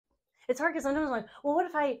it's hard because sometimes I'm like, well, what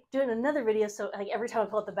if I do it in another video? So like every time I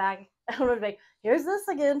pull out the bag, I don't know to be like, here's this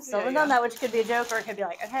again, still haven't done that, which could be a joke, or it could be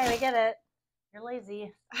like, okay, we get it. You're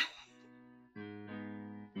lazy.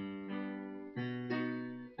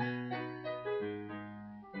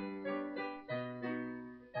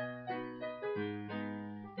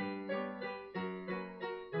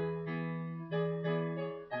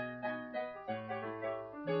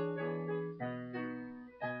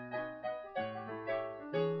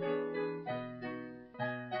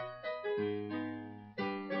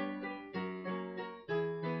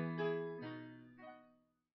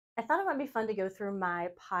 I thought it might be fun to go through my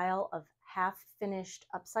pile of half-finished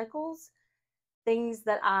upcycles, things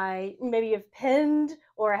that I maybe have pinned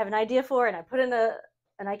or have an idea for, and I put in an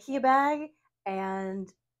IKEA bag,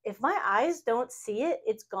 and if my eyes don't see it,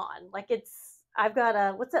 it's gone. Like I've got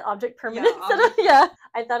a, what's that, object permanence? Yeah.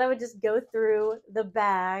 I thought I would just go through the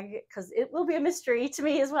bag because it will be a mystery to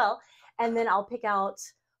me as well. And then I'll pick out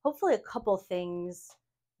hopefully a couple things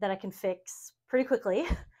that I can fix pretty quickly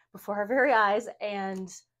before our very eyes. And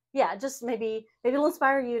yeah, just maybe it'll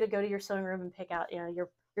inspire you to go to your sewing room and pick out, your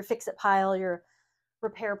fix-it pile, your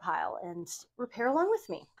repair pile, and repair along with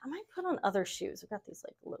me. I might put on other shoes. I've got these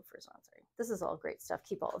like loafers on. Sorry, this is all great stuff.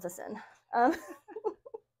 Keep all of this in.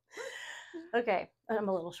 Okay, I'm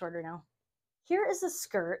a little shorter now. Here is a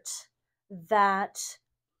skirt that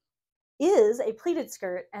is a pleated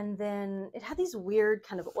skirt, and then it had these weird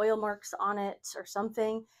kind of oil marks on it or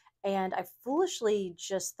something, and I foolishly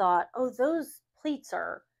just thought, oh, those pleats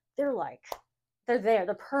they're there,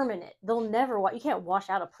 they're permanent, they'll never you can't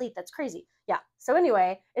wash out a pleat, that's crazy. Yeah, so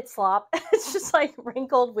anyway, it's slop. It's just like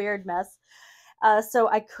wrinkled weird mess. So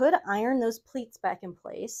I could iron those pleats back in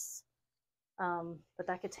place, but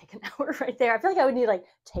that could take an hour right there. I feel like I would need like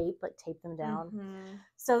tape them down.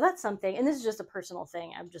 So that's something, and this is just a personal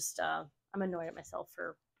thing. I'm just I'm annoyed at myself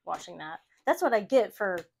for washing that. That's what I get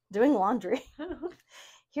for doing laundry.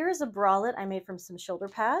 Here is a bralette I made from some shoulder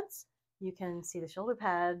pads. You can see the shoulder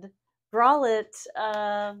pad bralette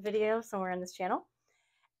video somewhere on this channel.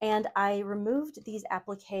 And I removed these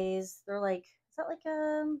appliques. They're like, is that like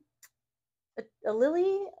a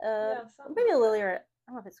lily? Maybe a lily, or I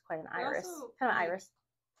don't know if it's quite an iris. Kind of like iris.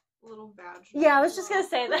 Little badge. Yeah, I was just going to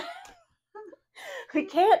say that. We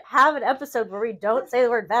can't have an episode where we don't say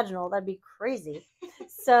the word vaginal. That'd be crazy.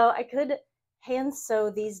 So I could hand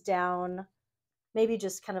sew these down, maybe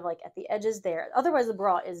just kind of like at the edges there. Otherwise, the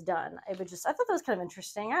bra is done. I thought that was kind of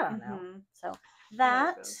interesting. I don't know. So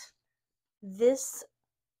this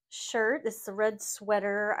shirt, this is a red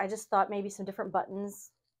sweater. I just thought maybe some different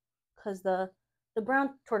buttons, because the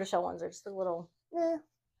brown tortoiseshell ones are just a little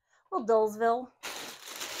Dullsville.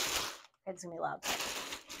 It's gonna be loud.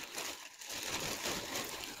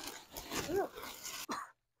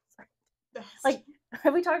 Like,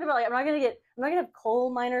 have we talked about, like, I'm not gonna have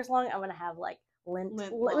coal miner's lung. I'm gonna have like lint.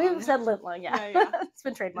 We've said lint lung. Yeah. It's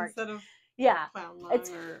been trademarked. Instead of clown lung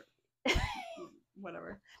or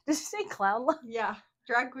whatever. Did you say clown lung? Yeah,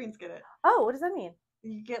 drag queens get it. Oh, what does that mean?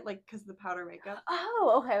 You get like, because the powder makeup.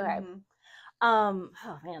 Oh, okay. Oh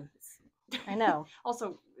man, I know.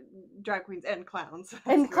 Also, drag queens and clowns.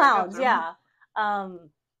 Yeah.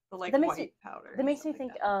 The like white powder. That makes me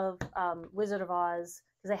think of Wizard of Oz,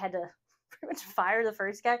 because they had to pretty much fire the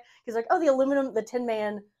first guy. He's like, oh, the Tin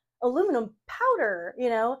Man aluminum powder,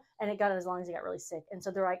 and it got it as long as he got really sick. And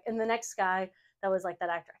so they're like, and the next guy that was like that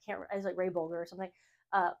actor, I can't remember, it was like Ray Bolger or something,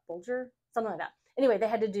 something like that. Anyway, they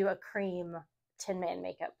had to do a cream Tin Man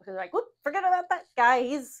makeup because they're like, whoop, forget about that guy.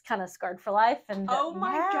 He's kind of scarred for life. And oh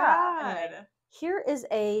my god! Anyway, here is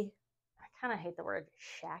I kind of hate the word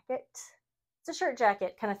shacket. It's a shirt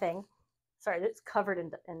jacket kind of thing. Sorry, it's covered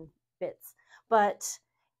in bits, but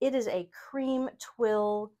it is a cream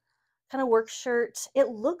twill kind of work shirt. It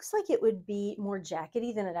looks like it would be more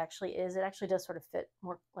jackety than it actually is. It actually does sort of fit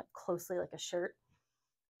more like closely like a shirt.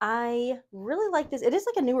 I really like this. It is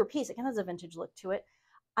like a newer piece. It kind of has a vintage look to it.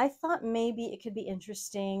 I thought maybe it could be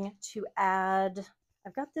interesting to add,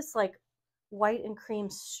 I've got this like white and cream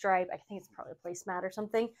stripe. I think it's probably a placemat or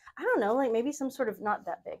something. I don't know, like maybe some sort of, not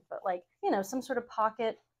that big, but like, some sort of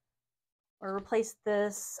pocket, or replace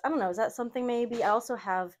this. I don't know. Is that something maybe? I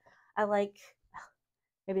like,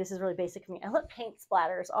 maybe this is really basic for me. I let paint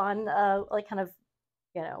splatters on like kind of,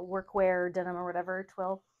 workwear, denim or whatever,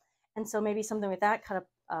 twill. And so maybe something with that kind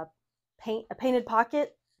of a painted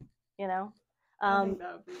pocket, I think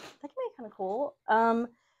that could be kind of cool.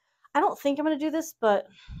 I don't think I'm going to do this, but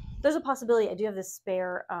there's a possibility. I do have this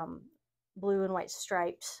spare blue and white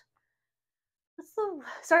striped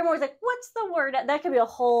sorry, I'm always like, what's the word? That could be a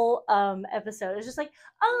whole episode. It's just like,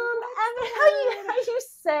 Evan, how you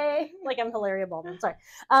say, like I'm Hilaria Baldwin. Sorry.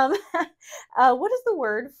 What is the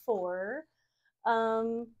word for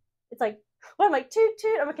it's like, what I'm like, toot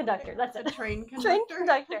toot, I'm a conductor. That's it. Train conductor. Train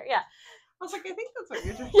conductor, yeah. I was like, I think that's what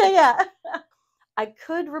you're doing. Yeah. I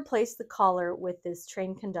could replace the collar with this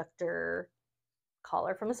train conductor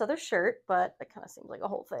collar from this other shirt, but that kind of seems like a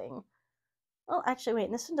whole thing. Well, actually,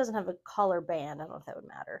 wait, this one doesn't have a collar band. I don't know if that would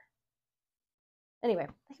matter. Anyway,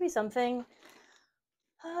 that could be something.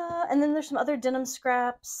 And then there's some other denim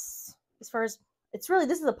scraps. As far as, this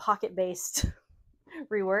is a pocket-based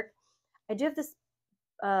rework. I do have this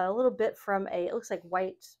little bit from it looks like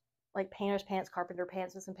white, like painter's pants, carpenter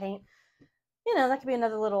pants with some paint. That could be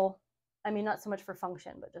another little, not so much for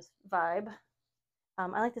function, but just vibe. I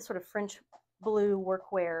like this sort of French blue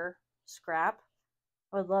workwear scrap.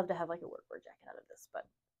 I would love to have like a workwear jacket out of this, but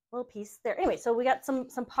a little piece there. Anyway, so we got some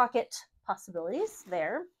pocket possibilities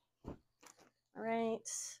there. All right,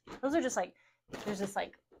 those are just like, there's this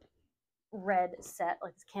like red set,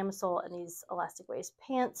 like this camisole and these elastic waist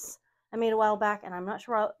pants I made a while back, and I'm not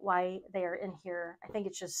sure why they are in here. I think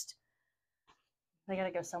it's just, they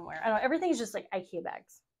gotta go somewhere. I don't know, everything's just like IKEA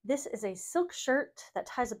bags. This is a silk shirt that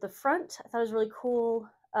ties up the front. I thought it was really cool,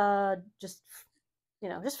 just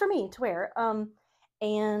for me to wear.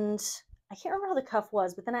 And I can't remember how the cuff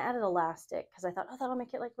was, but then I added elastic because I thought, oh, that'll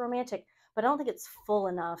make it like romantic, but I don't think it's full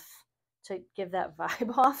enough to give that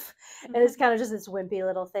vibe off. And it's kind of just this wimpy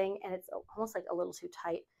little thing, and it's almost like a little too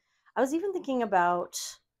tight. I was even thinking about,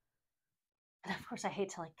 and of course I hate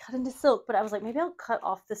to like cut into silk, but I was like, maybe I'll cut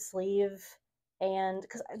off the sleeve, and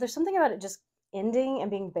because there's something about it just ending and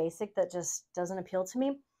being basic that just doesn't appeal to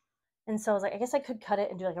me. And so I was like, I guess I could cut it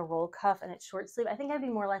and do like a roll cuff and it's short sleeve. I think I'd be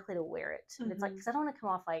more likely to wear it. And it's like, because I don't want to come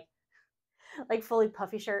off like fully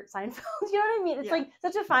puffy shirt Seinfeld. You know what I mean? It's like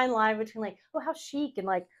such a fine line between like, oh, how chic, and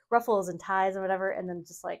like ruffles and ties and whatever, and then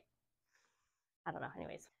just like, I don't know.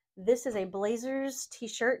 Anyways, this is a Blazers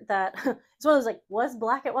t-shirt that it's one of those like, was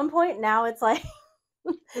black at one point. Now it's like,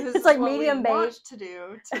 it's like medium beige. To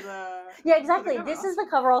do to the yeah, exactly. This is the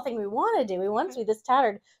coverall thing we want to do. We want it to be this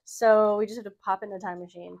tattered, so we just have to pop it in a time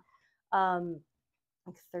machine.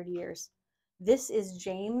 Like 30 years. This is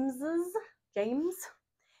James,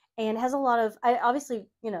 and has a lot of, obviously,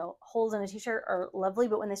 holes in a t-shirt are lovely,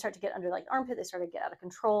 but when they start to get under like armpit, they start to get out of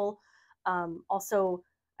control. Also,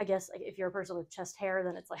 I guess like if you're a person with chest hair,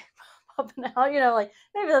 then it's like popping out, like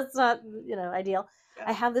maybe that's not, ideal. Yeah.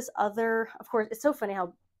 I have this other, of course, it's so funny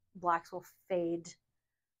how blacks will fade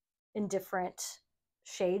in different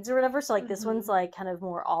shades or whatever. So like this one's like kind of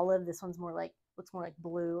more olive. This one's more like, looks more like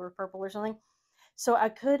blue or purple or something. So I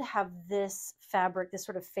could have this fabric, this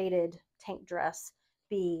sort of faded tank dress,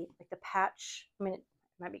 be like the patch. I mean, it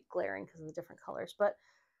might be glaring because of the different colors, but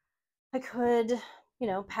I could,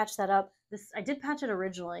 patch that up. I did patch it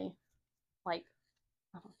originally, like,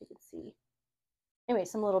 I don't know if you could see. Anyway,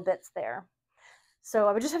 some little bits there. So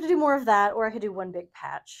I would just have to do more of that, or I could do one big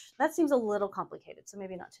patch. That seems a little complicated, so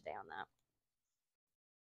maybe not today on that.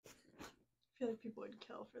 I feel like people would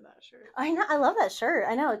kill for that shirt. I know, I love that shirt.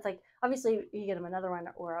 I know, it's like, obviously you get them another one,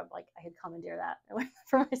 or like I could commandeer that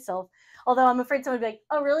for myself. Although I'm afraid someone would be like,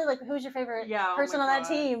 oh really? Like, who's your favorite person on that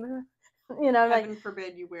team? Heaven like,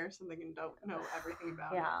 forbid you wear something and don't know everything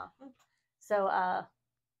about it. Yeah. So,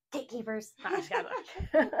 gatekeepers.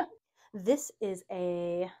 This is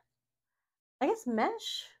a, I guess,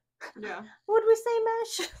 mesh. Yeah. Would we say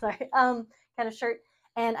mesh? Sorry. Kind of shirt.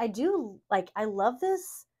 And I do I love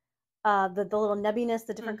this. The little nebbiness,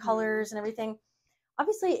 the different colors and everything.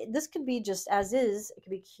 Obviously, this could be just as is. It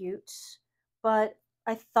could be cute. But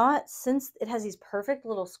I thought, since it has these perfect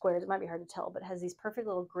little squares, it might be hard to tell, but it has these perfect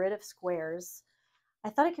little grid of squares, I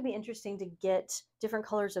thought it could be interesting to get different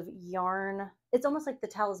colors of yarn. It's almost like the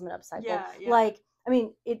talisman upcycle. Yeah. Like, I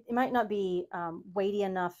mean, it might not be weighty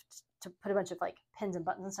enough to put a bunch of like pins and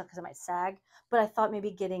buttons and stuff because it might sag, but I thought maybe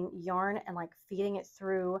getting yarn and like feeding it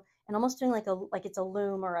through and almost doing like it's a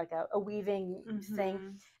loom or like a weaving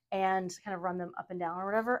thing, and kind of run them up and down or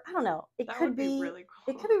whatever. I don't know. It could be really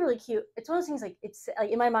cool. It could be really cute. It's one of those things like, it's like,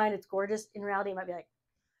 in my mind it's gorgeous. In reality, it might be like,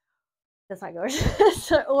 that's not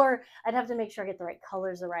gorgeous. Or I'd have to make sure I get the right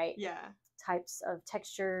colors, the right types of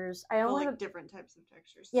textures. I don't want different types of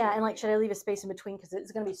textures. Yeah, too. And like, should I leave a space in between because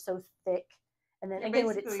it's going to be so thick? And then again,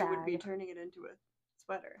 would it sag? Would be turning it into a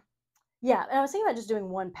sweater. Yeah, and I was thinking about just doing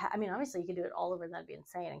one patch. I mean, obviously you could do it all over, and that'd be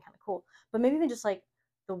insane and kind of cool. But maybe even just like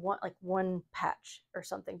one patch or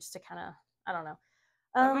something, just to kind of, I don't know.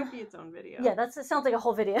 That might be its own video. Yeah, it sounds like a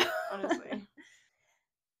whole video. Honestly.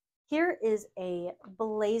 Here is a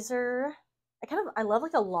blazer I love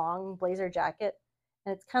like a long blazer jacket,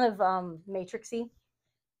 and it's kind of matrixy.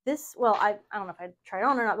 I don't know if I'd try it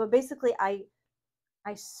on or not, but basically I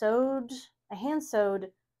sewed I hand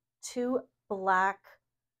sewed two black,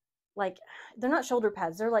 like, they're not shoulder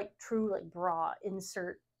pads, they're like true like bra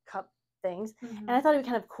insert cup things. Mm-hmm. And I thought it'd be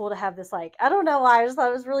kind of cool to have this, like, I don't know why, I just thought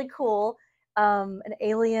it was really cool. An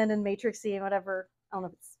alien and matrixy and whatever. I don't know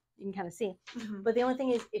if it's, you can kind of see. Mm-hmm. But the only thing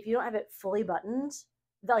is, if you don't have it fully buttoned,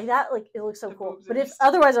 like that, like it looks so The cool. boobs But are if just-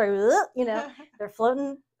 otherwise, they're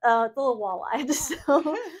floating, it's a little wall-eyed.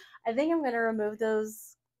 So I think I'm gonna remove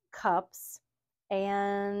those cups,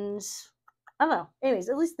 and I don't know. Anyways,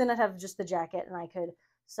 at least then I'd have just the jacket, and I could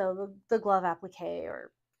sew the glove applique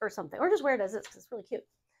or something, or just wear it as is because it's really cute.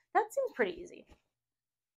 That seems pretty easy.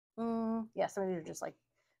 Yeah, some of these are just like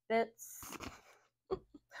bits,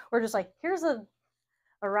 or just like, here's a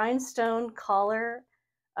rhinestone collar.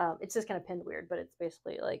 It's just kind of pinned weird, but it's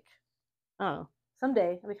basically like, I don't know.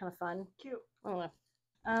 Someday it'll be kind of fun. Cute. I don't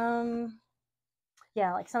know.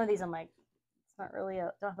 Yeah, like some of these I'm like, it's not really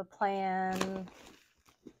don't have a plan.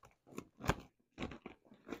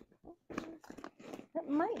 That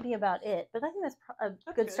might be about it, but I think that's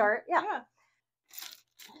a good start. Yeah.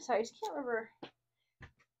 Sorry, I just can't remember.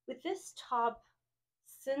 With this top,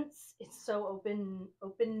 since it's so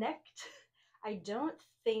open necked, I don't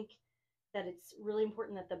think that it's really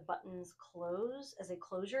important that the buttons close as a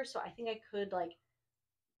closure. So I think I could like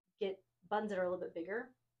get buttons that are a little bit bigger,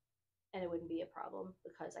 and it wouldn't be a problem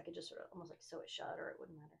because I could just sort of almost like sew it shut, or it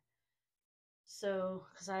wouldn't matter. So,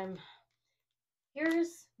 because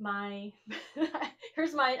here's my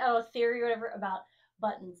here's my theory or whatever about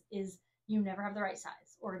buttons is you never have the right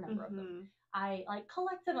size or a number of them. I like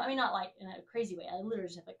collect them. I mean, not like in a crazy way. I literally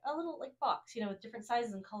just have like a little like box, with different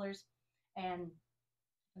sizes and colors, and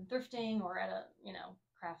thrifting or at a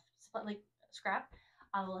craft like scrap.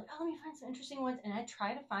 I will like, oh, let me find some interesting ones, and I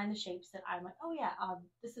try to find the shapes that I'm like, oh yeah,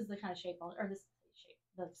 this is the kind of shape or this shape,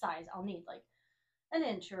 the size I'll need, like an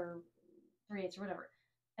inch or 3/8 or whatever,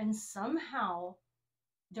 and somehow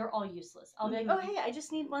they're all useless. I'll be like, oh hey, I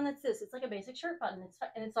just need one that's this. It's like a basic shirt button.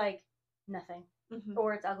 And it's like nothing,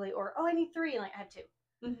 or it's ugly, or oh I need 3, and like I have 2.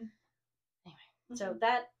 Anyway, so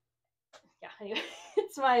that, yeah. Anyway,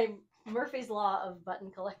 it's my Murphy's Law of button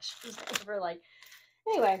collections. For like,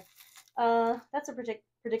 anyway, that's a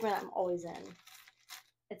predicament I'm always in.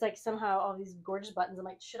 It's like somehow all these gorgeous buttons. I'm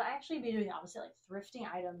like, should I actually be doing the opposite, like thrifting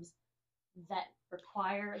items that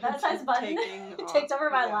require that size button? Takes over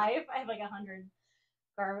my life. I have like 100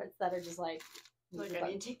 garments that are just like I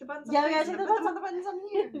need to take the buttons off. Yeah, I gotta take the buttons on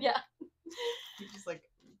here. Yeah. You're just like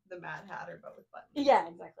the Mad Hatter, but with buttons. Yeah,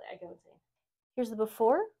 exactly. I go insane. Here's the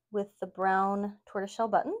before with the brown tortoiseshell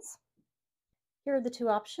buttons. Here are the 2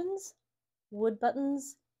 options: wood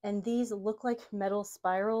buttons, and these look like metal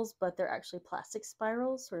spirals, but they're actually plastic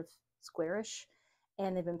spirals, sort of squarish,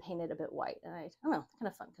 and they've been painted a bit white. And I don't know, kind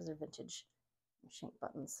of fun because they're vintage shank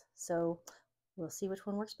buttons. So we'll see which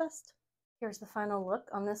one works best. Here's the final look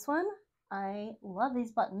on this one. I love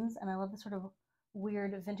these buttons, and I love the sort of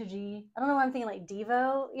weird vintagey, I don't know why I'm thinking like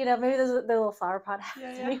Devo, maybe there's the little flower pot hats.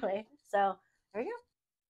 Yeah. Anyway, so there we go.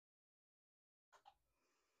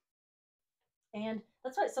 And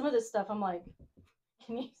that's why some of this stuff I'm like,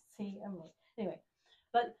 can you see? I'm like, anyway,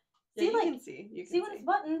 but see, you can see. You can see when it's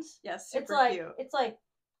buttoned. Yes, super it's like, cute. It's like,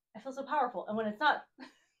 I feel so powerful, and when it's not,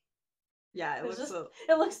 yeah, it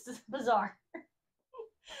looks bizarre.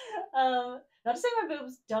 Not to say my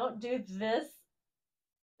boobs don't do this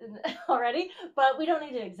already, but we don't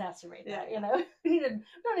need to exacerbate that. We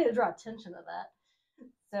don't need to draw attention to that.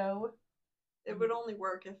 So it would only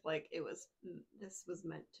work if like this was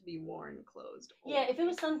meant to be worn closed. Only. Yeah, if it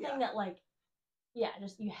was something that like,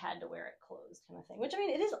 just you had to wear it closed kind of thing. Which I mean,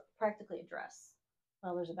 it is practically a dress.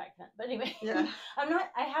 Well, there's a back vent, but anyway, yeah.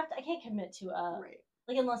 I can't commit to right.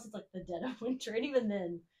 Like unless it's like the dead of winter, and even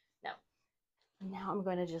then, no. Now I'm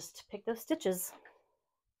going to just pick those stitches.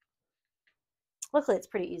 Luckily, it's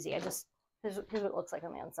pretty easy. Here's what it looks like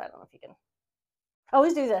on the inside. I don't know if you can. I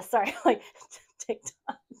always do this. Sorry, like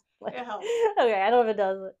TikTok. Like, it helps. Okay, I don't know if it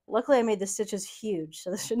does. Luckily, I made the stitches huge,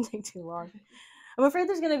 so this shouldn't take too long. I'm afraid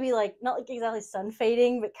there's going to be like not like exactly sun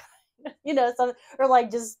fading, but kind of, some, or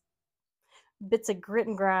like just bits of grit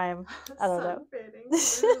and grime. I don't know.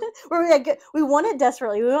 We want it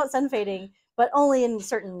desperately. We want sun fading, but only on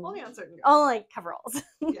certain like coveralls.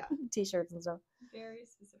 Yeah. T-shirts and stuff. Very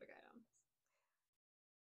specific items.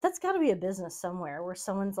 That's got to be a business somewhere where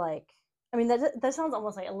someone's like, I mean, that sounds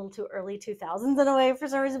almost like a little too early 2000s in a way for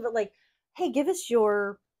some reason, but like, hey, give us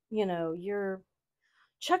your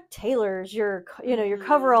Chuck Taylors, your your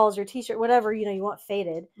coveralls, your T-shirt, whatever you want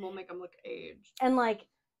faded. We'll make them look aged. And like,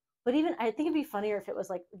 But even I think it'd be funnier if it was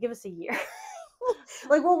like, give us a year.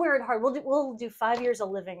 Like we'll wear it hard. We'll do 5 years of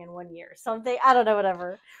living in 1 year. Something I don't know,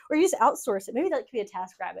 whatever. Or you just outsource it. Maybe that could be a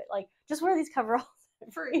task rabbit. Like just wear these coveralls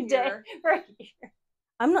For a every day year. for a year.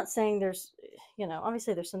 I'm not saying there's,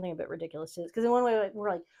 obviously there's something a bit ridiculous to this because in one way like,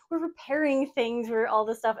 we're repairing things, we're all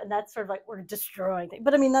this stuff, and that's sort of like we're destroying things.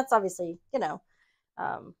 But I mean that's obviously,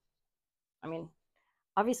 um, I mean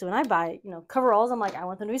obviously when I buy, coveralls, I'm like I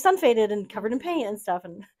want them to be sun faded and covered in paint and stuff.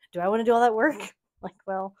 And do I want to do all that work? Like,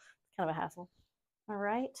 well, kind of a hassle. All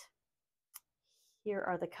right. Here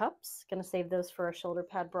are the cups. Gonna save those for a shoulder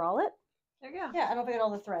pad bralette. There you go. Yeah, I don't forget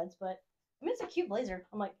all the threads, but I mean it's a cute blazer.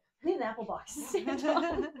 I'm like, I need an apple box to stand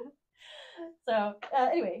on. So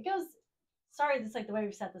anyway, it goes. Sorry, that's like the way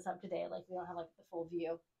we set this up today. Like we don't have like the full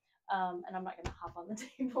view, and I'm not gonna hop on the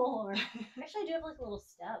table. Or actually, I do have like a little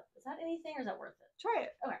step. Is that anything, or is that worth it? Try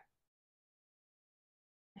it. Okay.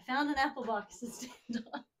 I found an apple box to stand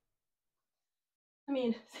on. I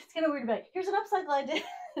mean, it's kind of weird, but here's an upcycle I did.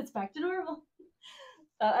 It's back to normal.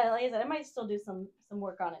 Like I said, I might still do some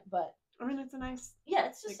work on it, but I mean, it's a nice, yeah,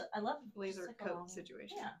 it's just I love blazer like coat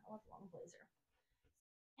situation. Yeah, I love a long blazer.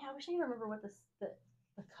 Yeah, I wish I could remember what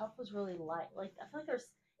the cup was really like. Like I feel like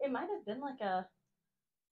it might have been like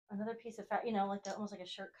another piece of fat, like almost like a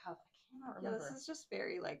shirt cup. I cannot remember. Yeah, this is just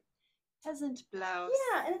very like peasant blouse.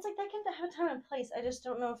 Yeah, and it's like that can have a time and place. I just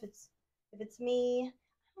don't know if it's me.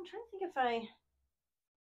 I'm trying to think if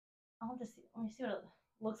I'll have to see. Let me see what it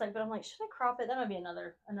looks like. But I'm like, should I crop it? That might be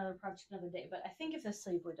another project another day. But I think if the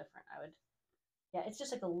sleeve were different, I would. Yeah, it's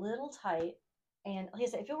just like a little tight. And like I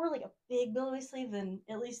said, if it were like a big billowy sleeve, then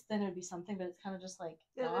at least then it'd be something. But it's kind of just like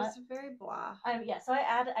not. It's very blah. Yeah, so I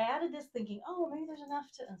added this thinking, oh, maybe there's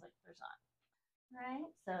enough to. And it's like there's not. Right.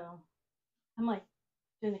 So I'm like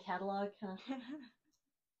doing the catalog kind of,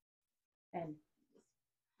 and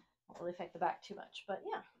won't really affect the back too much. But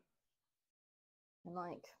yeah. And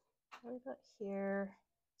like, what is that here?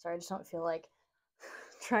 Sorry, I just don't feel like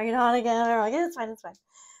trying it on again. Or like, it's fine, it's fine.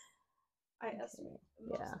 I estimate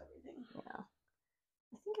most everything. Yeah.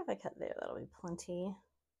 I think if I cut there, that'll be plenty.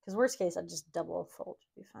 Because worst case, I'd just double fold,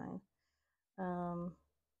 would be fine.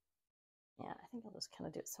 Yeah, I think I'll just kind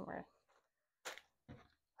of do it somewhere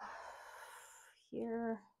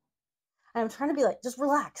here. I'm trying to be like, just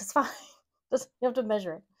relax, it's fine. Just you have to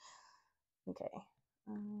measure it. Okay.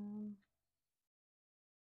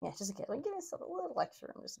 Yeah, just in case. Like, give myself a little extra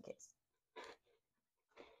room just in case.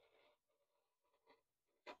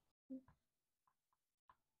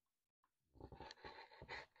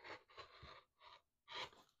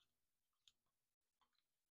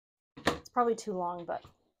 It's probably too long, but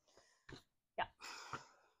yeah,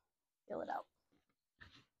 feel it out.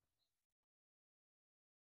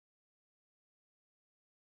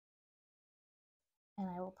 And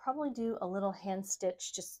I will probably do a little hand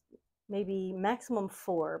stitch, just maybe maximum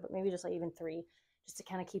 4, but maybe just like even 3, just to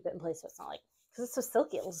kind of keep it in place so it's not like, because it's so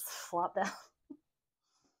silky, it'll just flop down.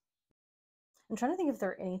 I'm trying to think if there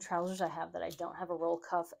are any trousers I have that I don't have a roll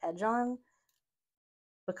cuff edge on,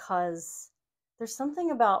 because there's something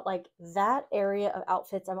about like that area of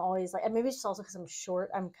outfits I'm always like, and maybe it's just also because I'm short,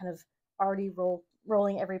 I'm kind of already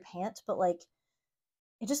rolling every pant, but like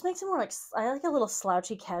it just makes it more like, I like a little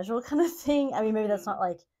slouchy casual kind of thing. I mean, maybe that's not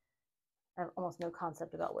like, I have almost no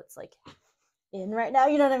concept about what's like in right now,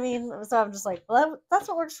 you know what I mean? So I'm just like, well, that's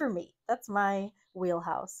what works for me. That's my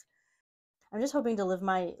wheelhouse. I'm just hoping to live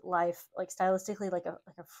my life like stylistically like a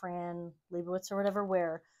Fran Lebowitz or whatever,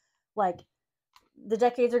 where like the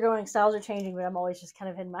decades are going, styles are changing, but I'm always just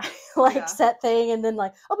kind of in my like set thing, and then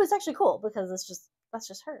like, oh, but it's actually cool because that's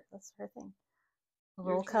just her. That's her thing.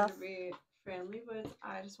 Roll cuff. To be Fran Lebowitz.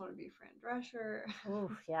 I just want to be Fran Drescher.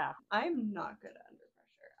 Ooh, yeah. I'm not good at under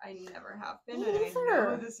pressure. I never have been, and I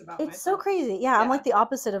know this about myself. It's so crazy. Yeah, I'm like the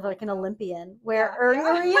opposite of like an Olympian, where or you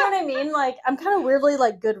know what I mean? Like I'm kind of weirdly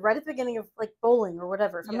like good right at the beginning of like bowling or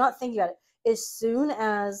whatever. If I'm not thinking about it, as soon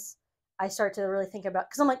as I start to really think about,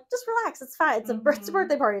 because I'm like, just relax, it's fine. It's a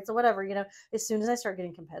birthday party. It's a whatever, you know. As soon as I start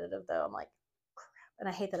getting competitive, though, I'm like, crap, and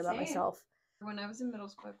I hate that about myself. When I was in middle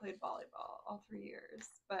school, I played volleyball all 3 years,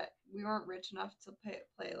 but we weren't rich enough to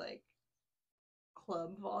play like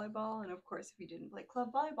club volleyball. And of course, if you didn't play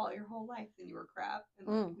club volleyball your whole life, then you were crap. And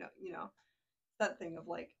like, no, you know, that thing of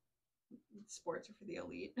like sports are for the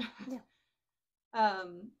elite. Yeah.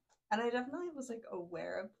 And I definitely was like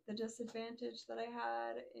aware of the disadvantage that I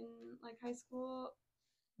had in like high school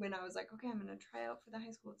when I was like, okay, I'm going to try out for the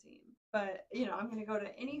high school team. But, you know, I'm going to go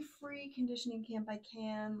to any free conditioning camp I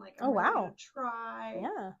can. Like, I'm really going to try.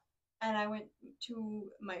 Yeah. And I went to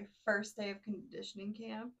my first day of conditioning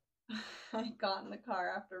camp. I got in the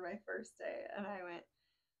car after my first day and I went,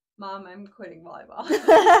 Mom, I'm quitting volleyball.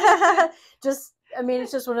 Just, I mean,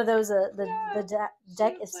 it's just one of those. The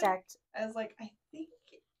deck is Like, stacked. I was like, I think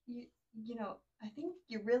I think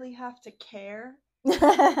you really have to care,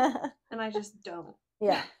 and I just don't.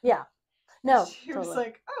 Yeah. No, She was totally.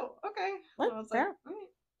 like, oh, okay. And I was like, Fair. all right.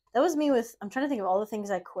 That was me with. I'm trying to think of all the things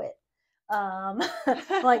I quit.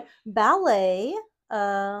 Like ballet.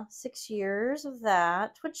 6 years of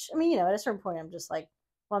that. Which, I mean, at a certain point, I'm just like,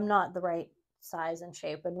 well, I'm not the right size and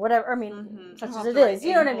shape and whatever. I mean, such as it is.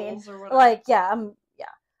 You know what I mean? Like, yeah,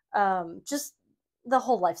 just the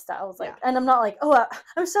whole lifestyle was like, and I'm not like, oh,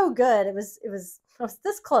 I'm so good. I was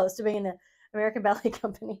this close to being in the American Ballet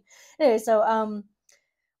Company. Anyway, so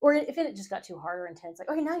or if it just got too hard or intense, like,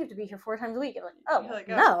 okay, now you have to be here 4 times a week. I'm like, oh, You're like,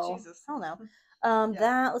 no, Jesus. hell no. Yeah.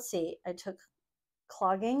 That, let's see, I took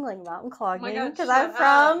clogging, like mountain clogging, God, because shut I'm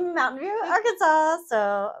from up. Mountain View, Arkansas,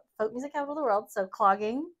 so folk music capital of the world. So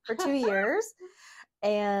clogging for 2 years,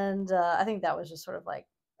 and I think that was just sort of like,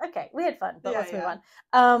 okay, we had fun, but let's move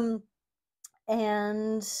on.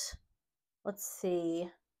 And let's see.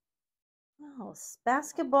 Oh,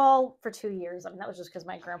 basketball for 2 years. I mean, that was just because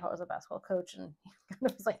my grandpa was a basketball coach, and he kind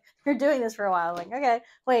of was like, "You're doing this for a while." I'm like, okay,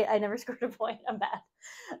 wait, I never scored a point. I'm bad.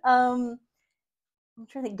 I'm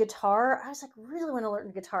trying to think. Guitar. I was like, really want to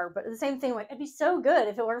learn guitar, but the same thing. Like, it'd be so good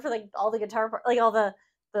if it weren't for like all the guitar part, like all the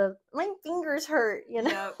my fingers hurt.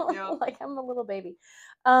 Yep. Like I'm a little baby.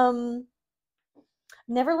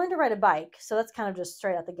 Never learned to ride a bike, so that's kind of just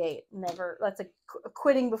straight out the gate. Never. That's a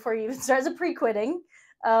quitting before you even start. It's a pre-quitting.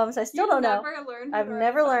 So I still don't know. I've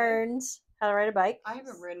never learned how to ride a bike. I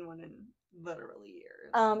haven't ridden one in literally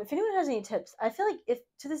years. If anyone has any tips, I feel like if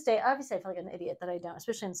to this day, obviously I feel like an idiot that I don't,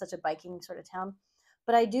 especially in such a biking sort of town.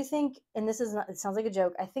 But I do think, and this is not, it sounds like a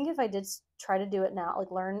joke. I think if I did try to do it now,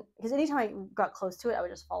 like learn, because anytime I got close to it, I would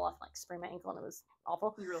just fall off and like sprain my ankle, and it was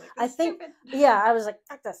awful. You were like, I think, yeah, I was like,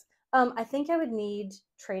 fuck this. I think I would need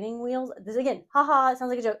training wheels. This again, haha, it sounds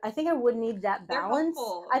like a joke. I think I would need that balance.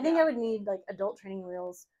 I think I would need like adult training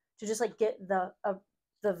wheels to just like get the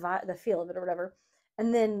feel of it or whatever,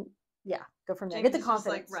 and then go from there. James get the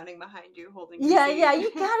confidence. Just like running behind you, holding. Yeah, you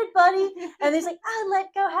got it, buddy. And he's like, I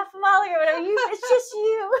let go half a mile or whatever. It's just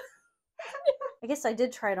you. I guess I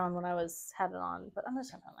did try it on when I had it on, but I'm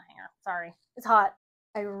just gonna put it on the hanger. Sorry, it's hot.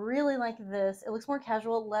 I really like this. It looks more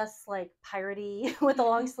casual, less like piratey with the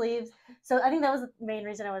long sleeves. So I think that was the main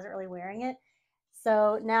reason I wasn't really wearing it.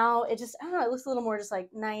 So now it just, I don't know, it looks a little more just like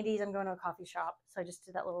 90s. I'm going to a coffee shop. So I just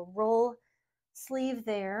did that little roll sleeve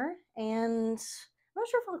there. And I'm not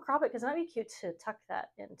sure if I'll crop it because it might be cute to tuck that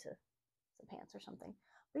into some pants or something.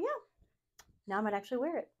 But yeah, now I might actually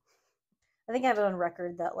wear it. I think I have it on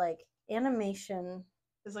record that like animation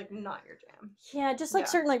is like not your jam. Yeah, just like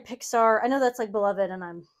certain like Pixar. I know that's like beloved, and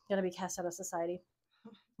I'm gonna be cast out of society.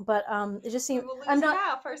 But it just seems I'm not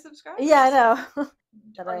half our subscribers. Yeah, I know.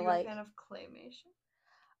 That Are you a fan of claymation?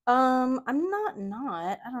 I'm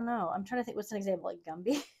not. I don't know. I'm trying to think. What's an example? Like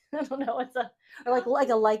Gumby. I don't know. What's a or like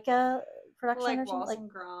a Leica production like or something. Wallace and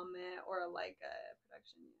Gromit or a Leica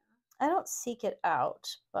production. Yeah. I don't seek it out,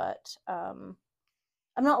 but I'm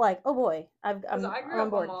not like, oh boy, I grew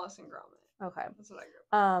up on Wallace and Gromit. Okay, that's what I grew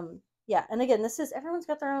up on. Yeah, and again, everyone's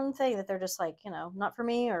got their own thing that they're just like, not for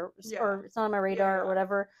me, or it's not on my radar or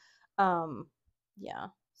whatever. Yeah.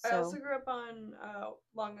 So. I also grew up on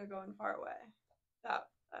Long Ago and Far Away.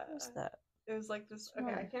 What's that? It was like this.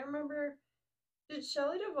 Okay, I can't remember. Did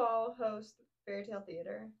Shelley Duvall host Fairy Tale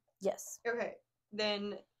Theater? Yes. Okay,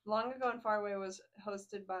 then Long Ago and Far Away was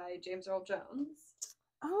hosted by James Earl Jones.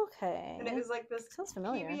 Okay. And it was like this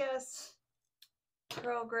PBS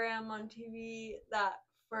program on TV that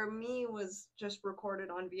for me was just recorded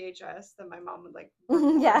on VHS that my mom would like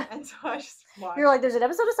yeah, and so I just watched. You're like, there's an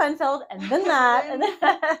episode of Seinfeld and then that and then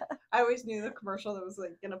I always knew the commercial that was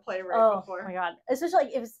like gonna play before. Oh my god, especially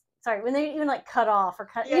like it was when they even like cut off or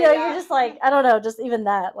cut you're just like, I don't know, just even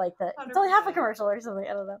that like that 100%. It's only half a commercial or something,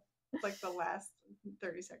 I don't know, it's like the last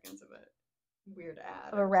 30 seconds of a weird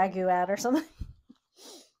ad of a ragu ad or something.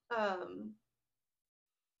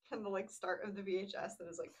 And the like start of the VHS that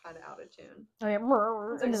is like kind of out of tune. Oh yeah,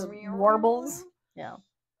 and just warbles. Yeah.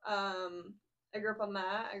 I grew up on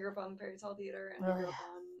that. I grew up on Fairy Tale Theater, and I grew up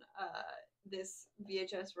on this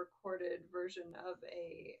VHS recorded version of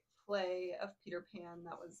a play of Peter Pan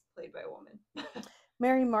that was played by a woman.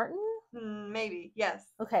 Mary Martin? Maybe, yes.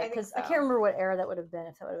 Okay, because I can't remember what era that would have been.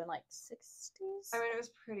 If that would have been like 60s. I mean, it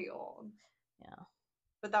was pretty old. Yeah.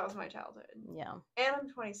 But that was my childhood. Yeah. And I'm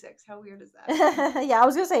 26. How weird is that? Yeah, I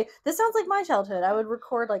was going to say, this sounds like my childhood. I would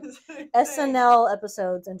record like SNL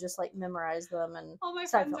episodes and just like memorize them. And all my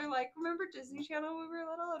friends are like, remember Disney Channel when we were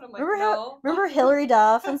little? And I'm like, no. Remember Hillary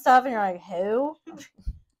Duff and stuff? And you're like, who?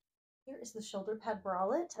 Here is the shoulder pad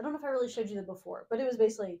bralette. I don't know if I really showed you them before, but it was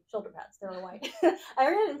basically shoulder pads. They were white. I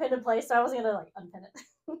already had it pinned in place, so I wasn't gonna like unpin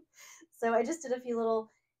it. So I just did a few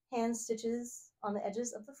little hand stitches on the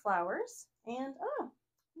edges of the flowers, and oh,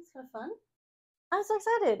 that's kind of fun. I'm so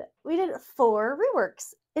excited. We did 4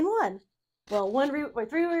 reworks in one. Well, 3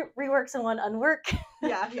 reworks and 1 unwork.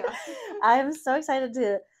 Yeah. I'm so excited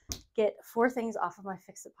to get 4 things off of my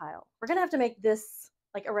fix-it pile. We're gonna have to make this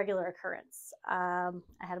like a regular occurrence. I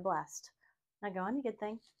had a blast. Now go on, you good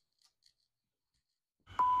thing.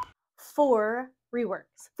 4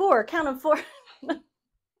 reworks. 4, count them 4.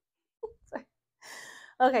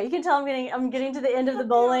 Okay, you can tell I'm getting to the end of the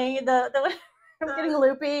bowling. I'm getting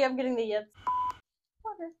loopy. I'm getting the yips.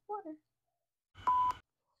 Water.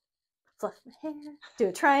 Fluff my hair. Do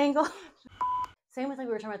a triangle. Same with like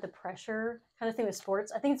we were talking about the pressure kind of thing with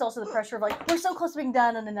sports. I think it's also the pressure of like we're so close to being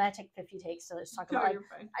done, and then I take 50 takes. So let's talk about like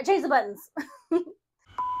I change the buttons.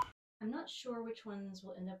 I'm not sure which ones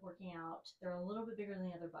will end up working out. They're a little bit bigger than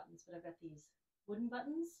the other buttons, but I've got these wooden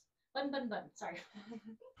buttons. Button. Sorry.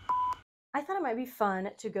 I thought it might be fun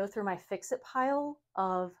to go through my fix-it pile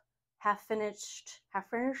of half finished. Hold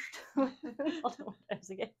on, what times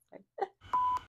again?